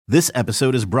This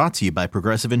episode is brought to you by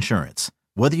Progressive Insurance.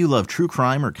 Whether you love true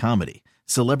crime or comedy,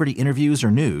 celebrity interviews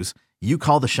or news, you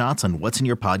call the shots on what's in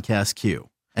your podcast queue.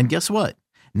 And guess what?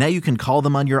 Now you can call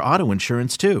them on your auto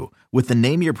insurance too with the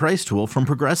Name Your Price tool from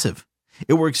Progressive.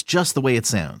 It works just the way it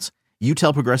sounds. You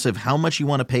tell Progressive how much you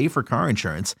want to pay for car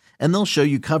insurance, and they'll show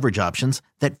you coverage options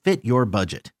that fit your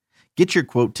budget. Get your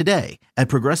quote today at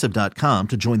Progressive.com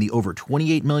to join the over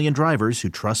 28 million drivers who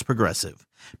trust Progressive.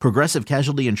 Progressive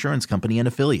Casualty Insurance Company and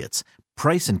Affiliates.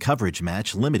 Price and coverage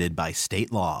match limited by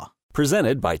state law.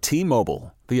 Presented by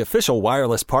T-Mobile, the official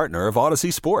wireless partner of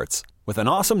Odyssey Sports. With an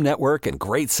awesome network and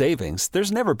great savings,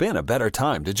 there's never been a better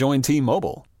time to join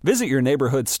T-Mobile. Visit your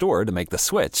neighborhood store to make the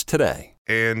switch today.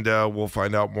 And we'll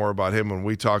find out more about him when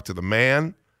we talk to the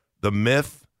man, the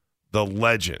myth, the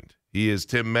legend. He is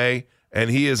Tim May. And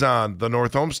he is on the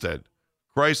North Homestead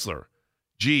Chrysler,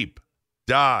 Jeep,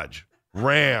 Dodge,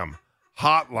 Ram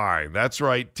hotline. That's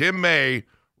right. Tim May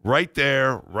right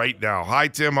there, right now. Hi,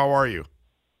 Tim. How are you?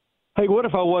 Hey, what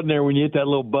if I wasn't there when you hit that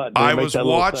little button? I was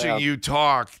watching you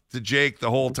talk to Jake the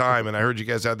whole time, and I heard you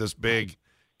guys had this big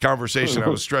conversation. I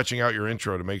was stretching out your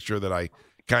intro to make sure that I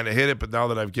kind of hit it, but now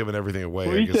that I've given everything away,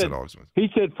 well, I guess it always was. He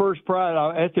said first prize.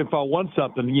 I asked him if I won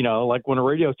something, like when a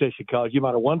radio station calls, you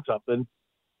might have won something.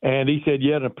 And he said,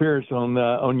 you had an appearance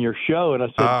on your show. And I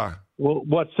said, well,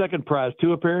 what second prize?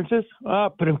 2 appearances?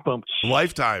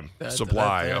 Lifetime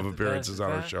supply of appearances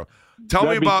on our show. Tell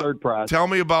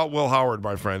me about Will Howard,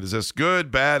 my friend. Is this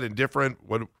good, bad, indifferent?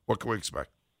 What can we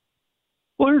expect?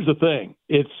 Well, here's the thing.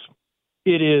 It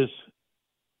is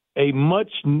a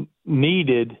much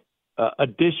needed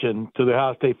addition to the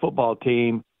Ohio State football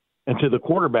team and to the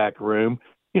quarterback room.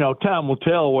 Time will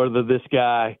tell whether this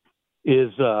guy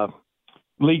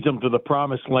leads them to the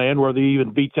promised land, where he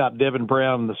even beats out Devin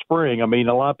Brown in the spring. I mean,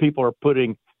 a lot of people are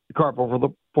putting the cart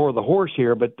before the horse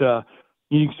here, but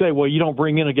you can say, well, you don't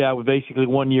bring in a guy with basically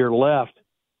 1 year left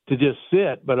to just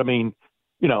sit. But I mean,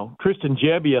 Tristan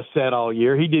Gebbia sat all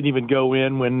year. He didn't even go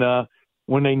in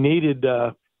when they needed.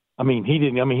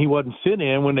 He wasn't sitting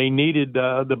in when they needed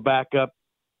the backup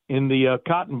in the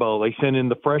Cotton Bowl. They sent in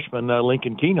the freshman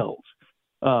Lincoln Keynoles.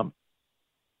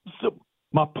 So.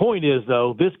 My point is,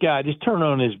 though, this guy, just turn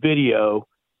on his video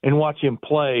and watch him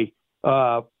play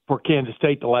for Kansas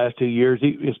State the last 2 years,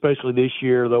 especially this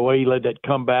year, the way he led that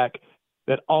comeback,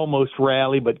 that almost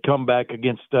rally, but comeback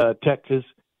against Texas,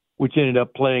 which ended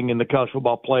up playing in the college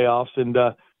football playoffs. And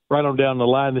right on down the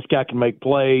line, this guy can make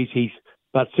plays. He's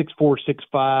about 6'4",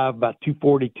 6'5", about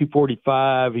 240,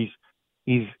 245.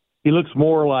 He looks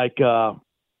more like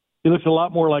he looks a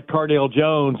lot more like Cardale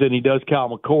Jones than he does Kyle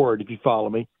McCord, if you follow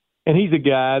me. And he's a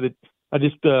guy that I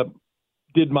just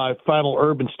did my final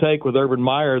Urban's Take with Urban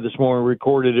Meyer this morning,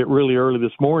 recorded it really early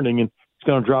this morning, and it's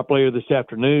going to drop later this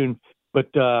afternoon.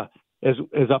 But as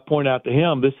I point out to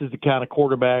him, this is the kind of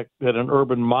quarterback that an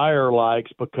Urban Meyer likes,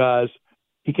 because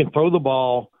he can throw the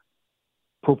ball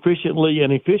proficiently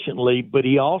and efficiently, but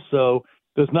he also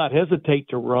does not hesitate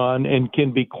to run and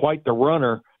can be quite the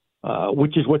runner,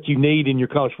 which is what you need in your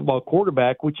college football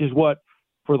quarterback, which is what,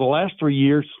 for the last 3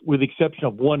 years, with the exception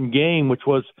of one game, which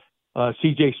was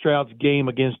C.J. Stroud's game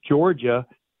against Georgia,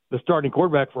 the starting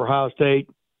quarterback for Ohio State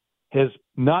has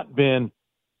not been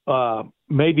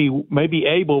maybe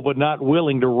able but not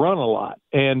willing to run a lot.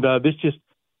 And this just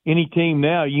any team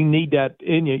now, you need that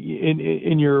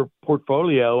in your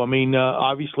portfolio. I mean,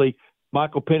 obviously,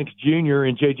 Michael Penix Jr.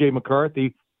 and J.J.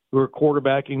 McCarthy, who are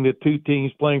quarterbacking the 2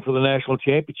 teams playing for the national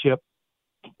championship,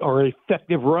 are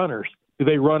effective runners. Do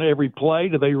they run every play?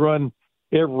 Do they run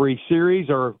every series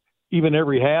or even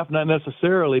every half? Not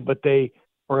necessarily, but they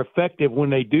are effective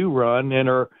when they do run and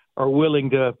are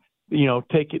willing to,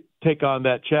 take on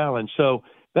that challenge. So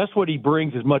that's what he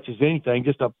brings as much as anything,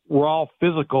 just a raw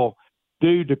physical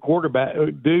dude to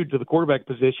the quarterback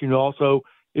position, who also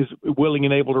is willing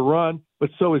and able to run,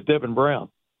 but so is Devin Brown.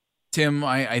 Tim,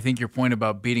 I think your point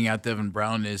about beating out Devin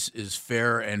Brown is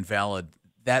fair and valid.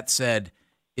 That said,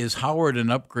 is Howard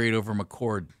an upgrade over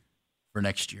McCord for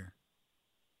next year?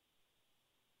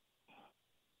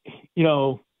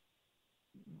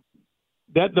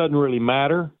 That doesn't really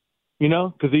matter,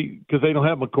 because they don't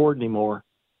have McCord anymore,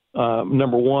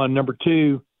 number one. Number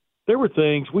two, there were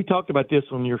things, we talked about this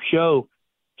on your show.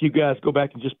 If you guys go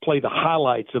back and just play the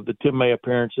highlights of the Tim May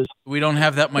appearances. We don't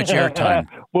have that much airtime.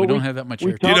 We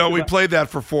we played that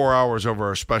for 4 hours over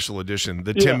our special edition,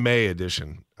 the Tim May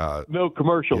edition. No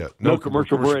commercials. No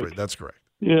commercial break. That's correct.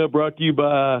 Yeah, brought to you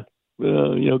by,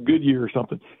 Goodyear or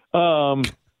something.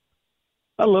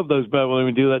 I love those back when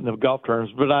we do that in the golf terms,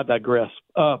 but I digress.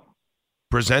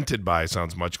 Presented by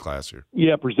sounds much classier.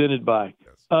 Yeah, presented by.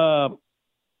 Yes.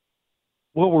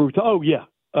 What were we talking? Oh, yeah.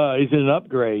 is it an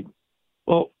upgrade?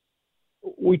 Well,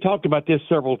 we talked about this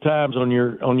several times on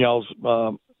y'all's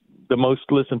the most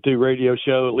listened to radio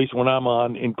show, at least when I'm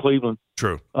on in Cleveland.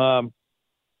 True.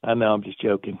 I know, I'm just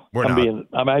joking. I'm actually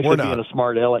We're being not. a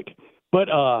smart aleck. But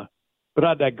I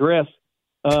digress.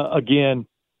 Again,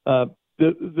 is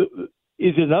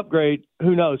it an upgrade?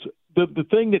 Who knows? The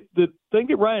thing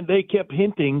that Ryan Day kept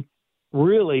hinting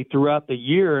really throughout the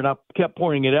year, and I kept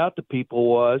pointing it out to people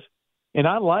was, and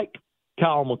I like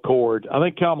Kyle McCord. I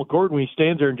think Kyle McCord, when he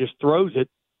stands there and just throws it,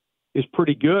 is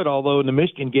pretty good. Although in the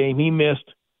Michigan game, he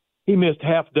missed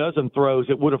half dozen throws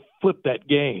that would have flipped that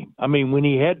game. I mean, when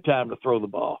he had time to throw the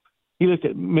ball, he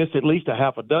missed at least a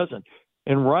half a dozen.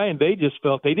 And Ryan, they just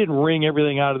felt they didn't wring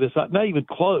everything out of this, not even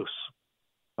close.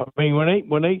 I mean,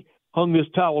 when they hung this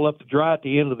towel up to dry at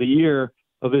the end of the year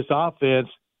of this offense,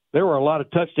 there were a lot of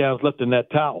touchdowns left in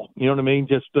that towel. You know what I mean?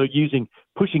 Just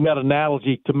pushing that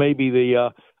analogy to maybe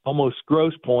the almost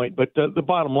gross point. But the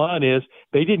bottom line is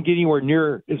they didn't get anywhere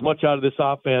near as much out of this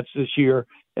offense this year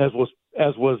as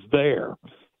was there.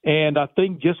 And I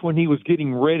think just when he was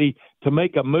getting ready to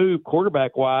make a move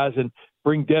quarterback-wise and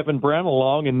bring Devin Brown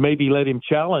along and maybe let him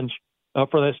challenge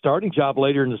for that starting job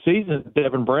later in the season,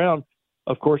 Devin Brown,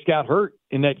 of course, got hurt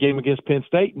in that game against Penn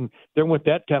State, and there went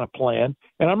that kind of plan.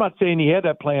 And I'm not saying he had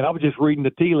that plan. I was just reading the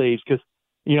tea leaves because,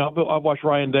 I've watched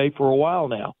Ryan Day for a while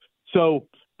now. So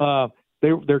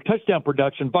their touchdown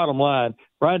production, bottom line,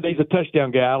 Ryan Day's a touchdown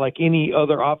guy like any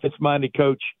other offense-minded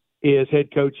head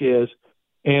coach is,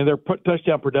 and their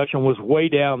touchdown production was way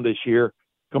down this year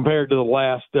compared to the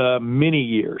last many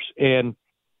years. And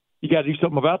you got to do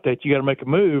something about that. You got to make a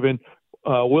move. And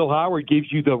Will Howard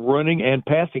gives you the running and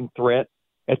passing threat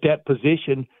at that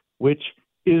position, which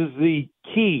is the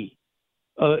key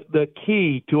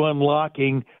to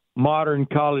unlocking modern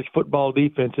college football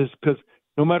defenses. Because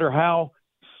no matter how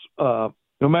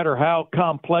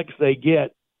complex they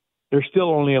get, there's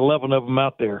still only 11 of them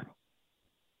out there.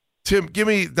 Tim,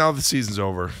 now the season's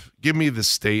over, give me the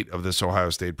state of this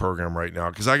Ohio State program right now,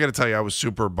 because I got to tell you, I was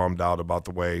super bummed out about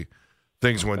the way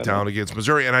things went down against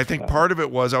Missouri. And I think part of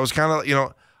it was I was kind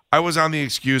of, I was on the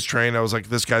excuse train. I was like,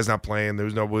 this guy's not playing.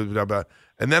 There's no blah, blah, blah.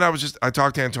 And then I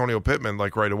talked to Antonio Pittman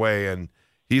like right away, and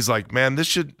he's like, man,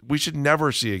 we should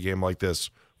never see a game like this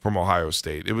from Ohio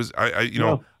State. It was,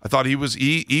 I thought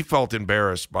he felt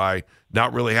embarrassed by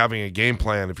not really having a game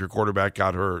plan if your quarterback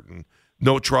got hurt and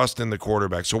no trust in the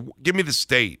quarterback. So give me the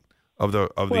state of the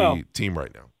team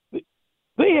right now.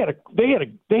 They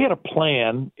had a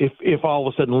plan if all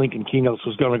of a sudden Lincoln Keno's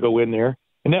was going to go in there,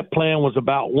 and that plan was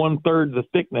about 1/3 the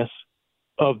thickness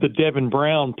of the Devin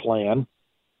Brown plan.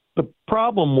 The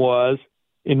problem was,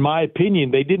 in my opinion,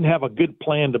 they didn't have a good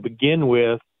plan to begin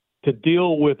with to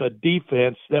deal with a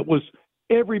defense that was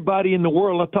everybody in the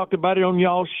world. I talked about it on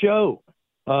y'all's show.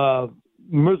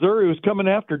 Missouri was coming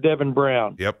after Devin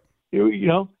Brown. Yep. Let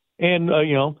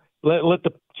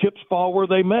the chips fall where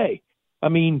they may. I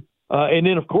mean, and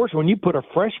then of course when you put a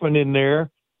freshman in there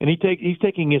and he's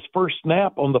taking his first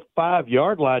snap on the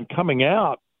 5-yard line coming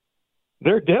out,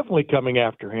 they're definitely coming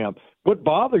after him. What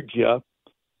bothered you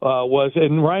was,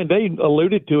 and Ryan Day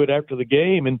alluded to it after the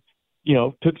game, and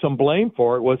took some blame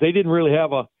for it, was they didn't really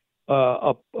have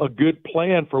a good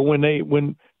plan for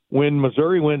when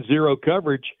Missouri went zero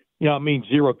coverage.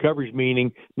 Zero coverage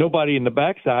meaning nobody in the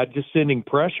backside, just sending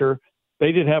pressure.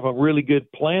 They didn't have a really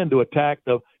good plan to attack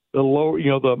the lower,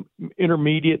 the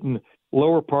intermediate and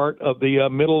lower part of the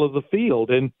middle of the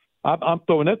field. And I'm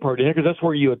throwing that part in here because that's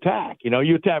where you attack.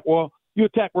 You attack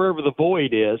wherever the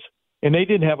void is, and they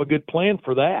didn't have a good plan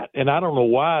for that. And I don't know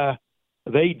why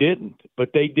they didn't, but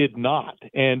they did not.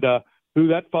 And who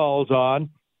that falls on,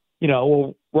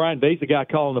 Ryan Day's the guy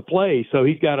calling the play, so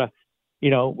he's got to,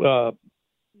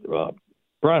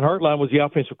 Brian Hartline was the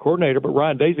offensive coordinator, but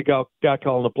Ryan Day's the guy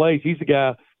calling the plays. He's the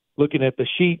guy looking at the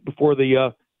sheet before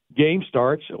the game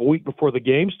starts, a week before the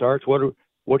game starts. What are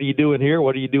you doing here?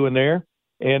 What are you doing there?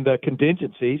 And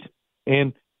contingencies.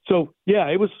 And so,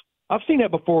 yeah, I've seen that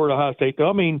before at Ohio State,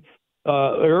 though. I mean,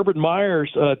 Urban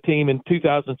Meyer's team in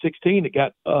 2016 that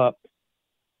got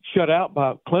shut out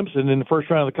by Clemson in the first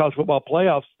round of the college football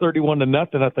playoffs,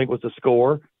 31-0, I think was the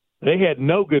score. They had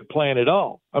no good plan at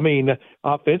all. I mean,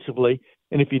 offensively.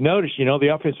 And if you notice, the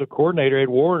offensive coordinator, Ed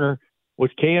Warner, was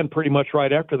canned pretty much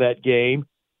right after that game.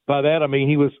 By that, I mean,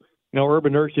 he was,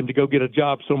 Urban urged him to go get a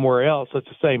job somewhere else. That's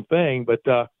the same thing. But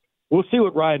we'll see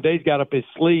what Ryan Day's got up his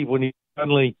sleeve when he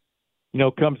finally,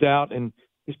 comes out. And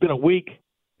it's been a week.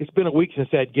 It's been a week since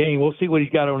that game. We'll see what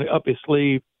he's got up his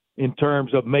sleeve in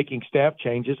terms of making staff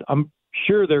changes. I'm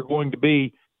sure there are going to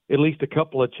be at least a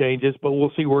couple of changes, but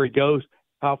we'll see where he goes,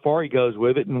 how far he goes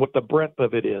with it, and what the breadth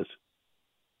of it is.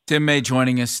 Tim May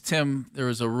joining us. Tim, there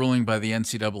was a ruling by the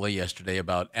NCAA yesterday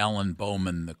about Alan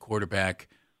Bowman, the quarterback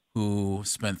who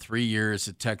spent 3 years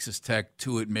at Texas Tech,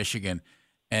 2 at Michigan,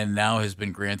 and now has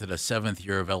been granted a 7th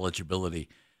year of eligibility.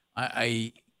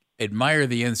 I admire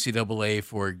the NCAA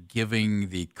for giving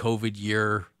the COVID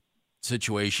year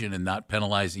situation and not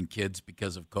penalizing kids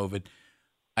because of COVID.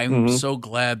 I'm so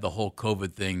glad the whole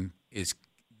COVID thing is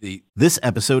This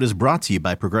episode is brought to you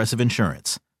by Progressive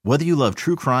Insurance. Whether you love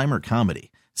true crime or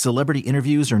comedy, celebrity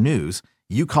interviews or news,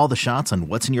 you call the shots on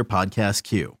what's in your podcast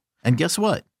queue. And guess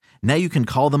what? Now you can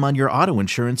call them on your auto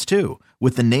insurance too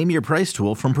with the Name Your Price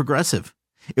tool from Progressive.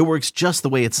 It works just the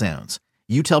way it sounds.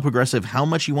 You tell Progressive how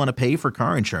much you want to pay for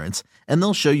car insurance, and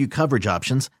they'll show you coverage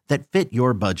options that fit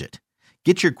your budget.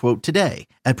 Get your quote today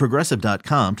at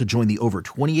Progressive.com to join the over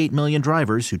 28 million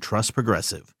drivers who trust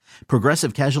Progressive.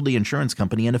 Progressive Casualty Insurance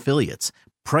Company and Affiliates.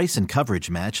 Price and coverage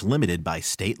match limited by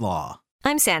state law.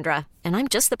 I'm Sandra, and I'm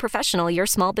just the professional your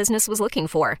small business was looking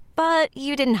for. But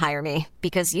you didn't hire me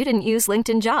because you didn't use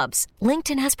LinkedIn Jobs.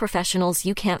 LinkedIn has professionals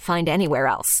you can't find anywhere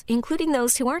else, including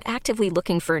those who aren't actively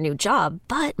looking for a new job,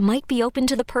 but might be open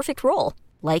to the perfect role,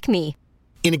 like me.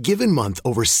 In a given month,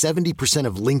 over 70%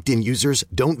 of LinkedIn users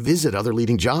don't visit other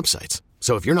leading job sites.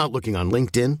 So if you're not looking on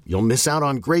LinkedIn, you'll miss out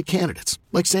on great candidates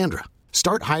like Sandra.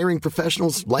 Start hiring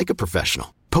professionals like a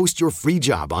professional. Post your free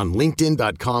job on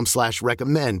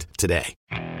linkedin.com/recommend today.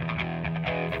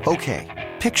 Okay,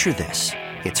 picture this.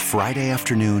 It's Friday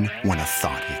afternoon when a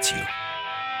thought hits you.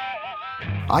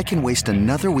 I can waste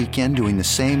another weekend doing the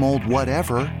same old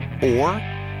whatever, or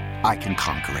I can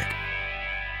conquer it.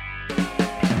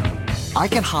 I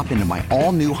can hop into my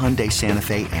all-new Hyundai Santa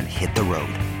Fe and hit the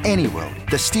road. Any road.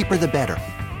 The steeper, the better.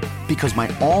 Because my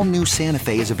all-new Santa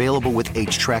Fe is available with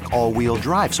H-Track all-wheel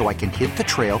drive, so I can hit the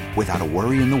trail without a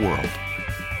worry in the world.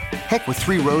 Heck, with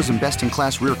 3 rows and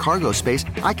best-in-class rear cargo space,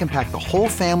 I can pack the whole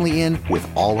family in with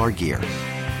all our gear.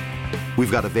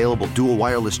 We've got available dual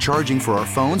wireless charging for our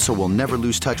phones, so we'll never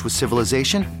lose touch with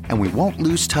civilization, and we won't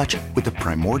lose touch with the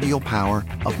primordial power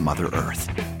of Mother Earth.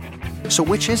 So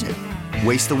which is it?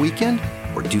 Waste the weekend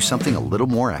or do something a little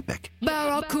more epic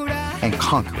and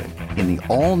conquer it in the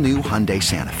all-new Hyundai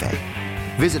Santa Fe.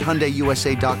 Visit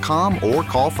HyundaiUSA.com or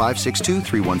call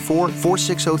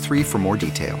 562-314-4603 for more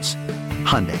details.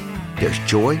 Hyundai, there's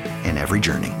joy in every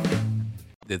journey.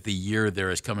 that the year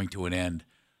there is coming to an end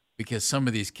because some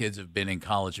of these kids have been in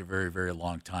college a very, very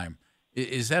long time.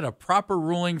 Is that a proper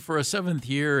ruling for a 7th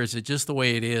year? Is it just the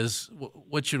way it is?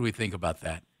 What should we think about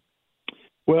that?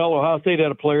 Well, Ohio State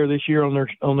had a player this year on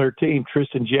their team,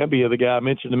 Tristan Gebbia, the guy I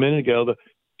mentioned a minute ago, the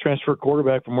transfer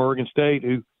quarterback from Oregon State,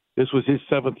 who this was his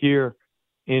 7th year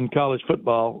in college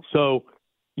football. So,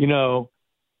 you know,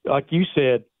 like you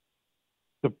said,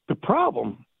 the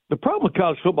problem with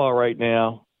college football right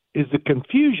now is the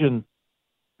confusion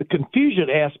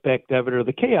aspect of it, or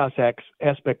the chaos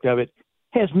aspect of it,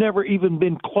 has never even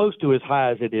been close to as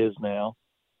high as it is now.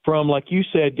 From, like you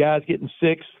said, guys getting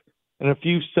 6th and a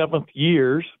few 7th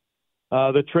years,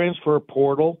 the transfer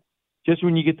portal, just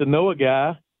when you get to know a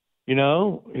guy, you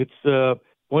know, it's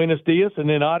buenos dias and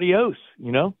then adios,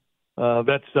 you know.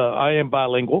 I am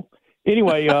bilingual.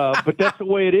 Anyway, but that's the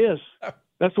way it is.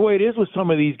 That's the way it is with some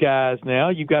of these guys now.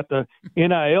 You've got the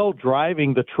NIL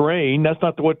driving the train. That's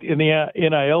not what the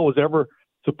NIL was ever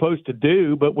supposed to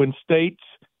do, but when states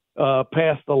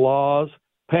pass laws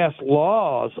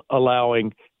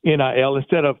allowing NIL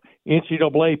instead of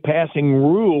NCAA passing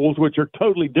rules, which are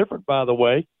totally different, by the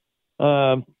way,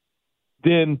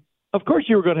 then of course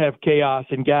you were going to have chaos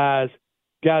and guys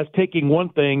taking one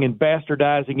thing and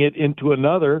bastardizing it into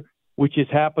another, which has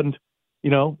happened, you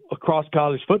know, across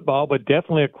college football, but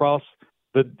definitely across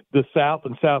the South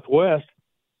and Southwest.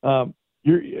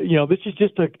 This is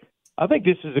just I think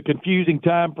this is a confusing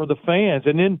time for the fans,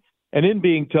 and then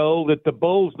being told that the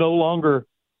bowls no longer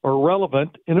are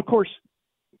relevant. And of course,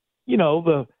 you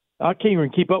know, I can't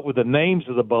even keep up with the names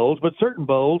of the bowls, but certain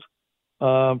bowls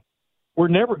were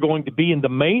never going to be in the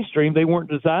mainstream. They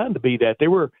weren't designed to be that. They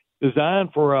were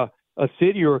designed for a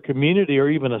city or a community or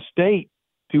even a state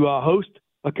to host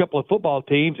a couple of football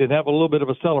teams and have a little bit of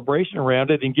a celebration around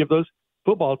it and give those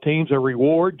football teams a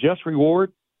just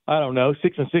reward. I don't know,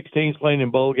 6 and 6 teams playing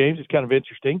in bowl games is kind of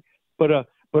interesting, but a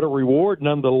reward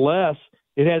nonetheless.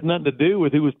 It had nothing to do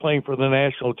with who was playing for the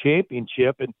national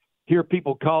championship. And hear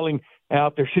people calling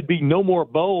out there should be no more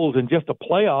bowls and just a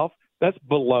playoff. That's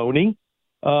baloney,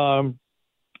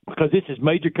 because this is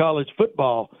major college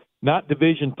football, not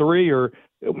Division III or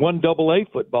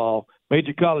 1AA football.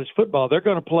 Major college football, they're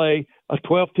going to play a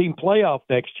 12-team playoff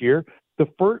next year. The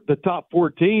top 4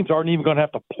 teams aren't even going to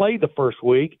have to play the first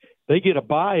week. They get a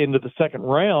bye into the second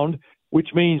round, which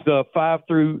means the 5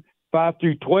 through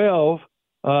 12,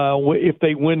 if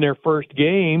they win their first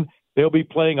game, they'll be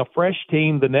playing a fresh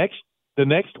team the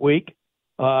next week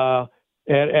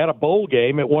at a bowl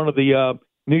game, at one of the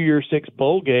New Year's Six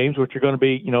bowl games, which are going to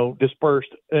be, dispersed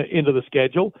into the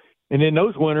schedule. And then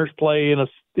those winners play in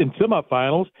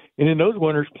semifinals, and then those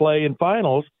winners play in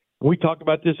finals. We talked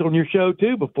about this on your show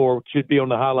too before, which should be on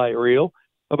the highlight reel,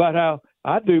 about how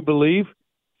I do believe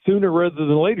sooner rather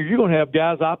than later you're going to have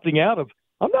guys opting out of.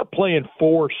 I'm not playing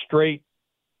 4 straight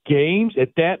games at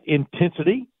that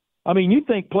intensity. I mean, you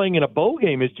think playing in a bowl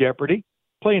game is jeopardy?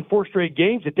 Playing 4 straight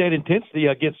games at that intensity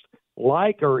against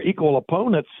like or equal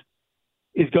opponents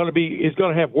is going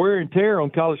to have wear and tear on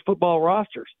college football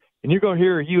rosters. And you're going to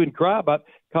hear a hue and cry about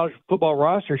college football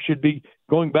rosters should be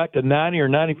going back to 90 or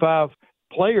 95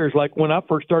 players like when I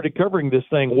first started covering this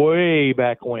thing way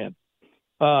back when.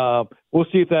 We'll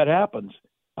see if that happens.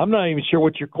 I'm not even sure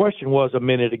what your question was a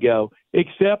minute ago,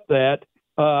 except that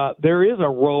there is a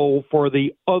role for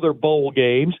the other bowl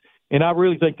games, and I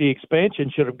really think the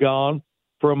expansion should have gone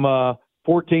from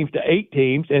 4 teams to 8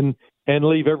 teams and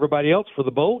leave everybody else for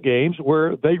the bowl games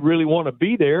where they really want to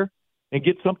be there and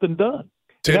get something done.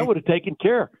 That would have taken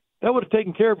care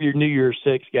of your New Year's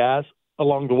Six guys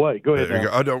along the way. Go ahead.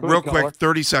 Go. Real quick,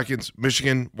 30 seconds.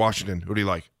 Michigan, Washington. Who do you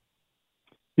like?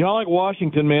 I like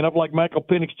Washington, man. I've liked Michael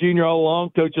Penix Jr. all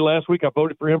along. Told you last week I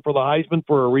voted for him for the Heisman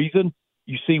for a reason.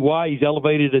 You see why. He's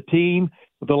elevated a team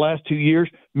for the last 2 years.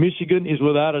 Michigan is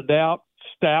without a doubt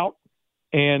stout,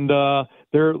 and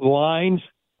their lines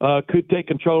could take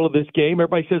control of this game.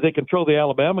 Everybody says they control the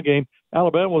Alabama game.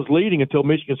 Alabama was leading until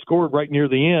Michigan scored right near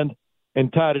the end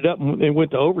and tied it up and went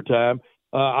to overtime.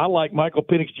 I like Michael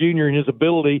Penix Jr. and his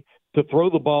ability to throw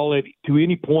the ball to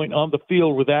any point on the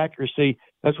field with accuracy.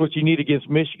 That's what you need against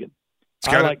Michigan.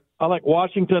 I like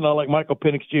Washington. I like Michael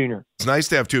Penix Jr. It's nice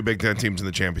to have 2 Big Ten teams in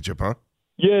the championship, huh?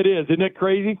 Yeah, it is. Isn't that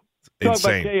crazy? Talk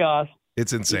Insane. about chaos.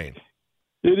 It's insane.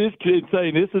 It is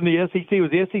insane. This in the SEC. It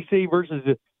was the SEC versus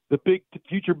the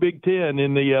future Big Ten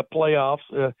in the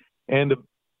playoffs, and the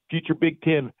future Big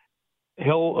Ten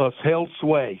held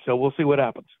sway. So we'll see what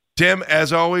happens. Tim,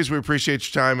 as always, we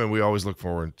appreciate your time, and we always look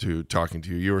forward to talking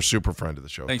to you. You're a super friend of the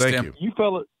show. Thanks, Thank Tim. you.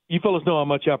 You fellas know how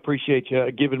much I appreciate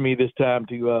you giving me this time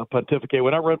to pontificate.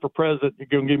 When I run for president, you're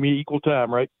going to give me equal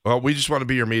time, right? Well, we just want to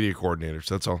be your media coordinators.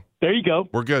 That's all. There you go.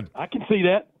 We're good. I can see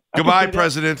that. Goodbye,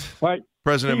 President. All right.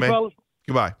 President See you, May. fellas.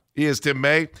 Goodbye. He is Tim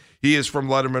May. He is from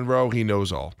Letterman Row. He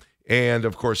knows all. And,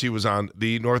 of course, he was on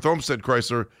the North Olmsted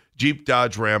Chrysler Jeep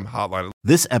Dodge Ram hotline.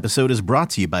 This episode is brought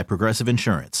to you by Progressive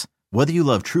Insurance. Whether you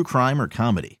love true crime or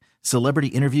comedy, celebrity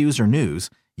interviews or news,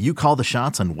 you call the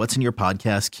shots on what's in your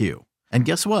podcast queue. And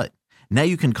guess what? Now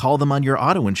you can call them on your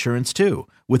auto insurance too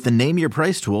with the Name Your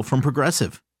Price tool from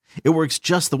Progressive. It works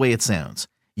just the way it sounds.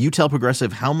 You tell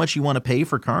Progressive how much you want to pay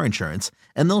for car insurance,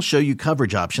 and they'll show you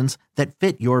coverage options that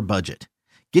fit your budget.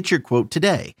 Get your quote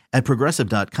today at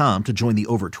Progressive.com to join the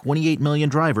over 28 million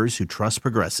drivers who trust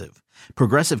Progressive.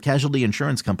 Progressive Casualty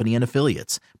Insurance Company and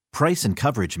Affiliates. Price and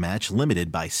coverage match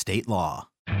limited by state law.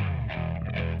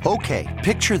 Okay,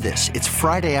 picture this. It's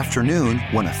Friday afternoon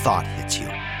when a thought hits you.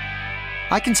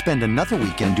 I can spend another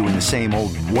weekend doing the same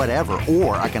old whatever,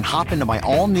 or I can hop into my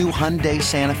all-new Hyundai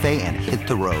Santa Fe and hit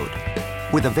the road.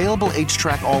 With available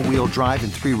H-Track all-wheel drive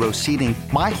and 3-row seating,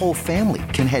 my whole family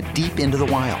can head deep into the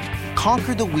wild.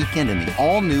 Conquer the weekend in the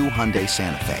all-new Hyundai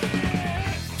Santa Fe.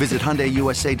 Visit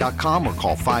HyundaiUSA.com or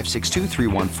call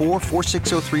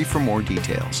 562-314-4603 for more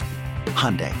details.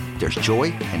 Hyundai, there's joy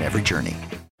in every journey.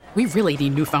 We really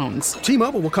need new phones.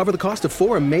 T-Mobile will cover the cost of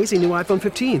 4 amazing new iPhone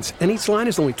 15s, and each line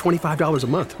is only $25 a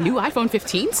month. New iPhone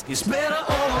 15s? It's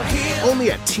better over here.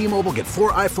 Only at T-Mobile, get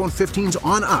 4 iPhone 15s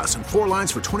on us and 4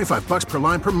 lines for $25 per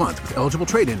line per month with eligible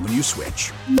trade-in when you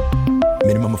switch.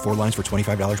 Minimum of 4 lines for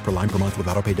 $25 per line per month with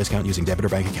autopay discount using debit or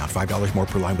bank account. $5 more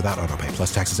per line without autopay,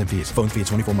 plus taxes and fees. Phone fee at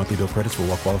 24 monthly bill credits for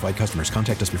well-qualified customers.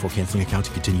 Contact us before canceling account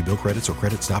to continue bill credits or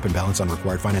credit stop and balance on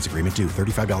required finance agreement due.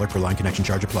 $35 per line connection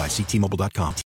charge applies. See T-Mobile.com.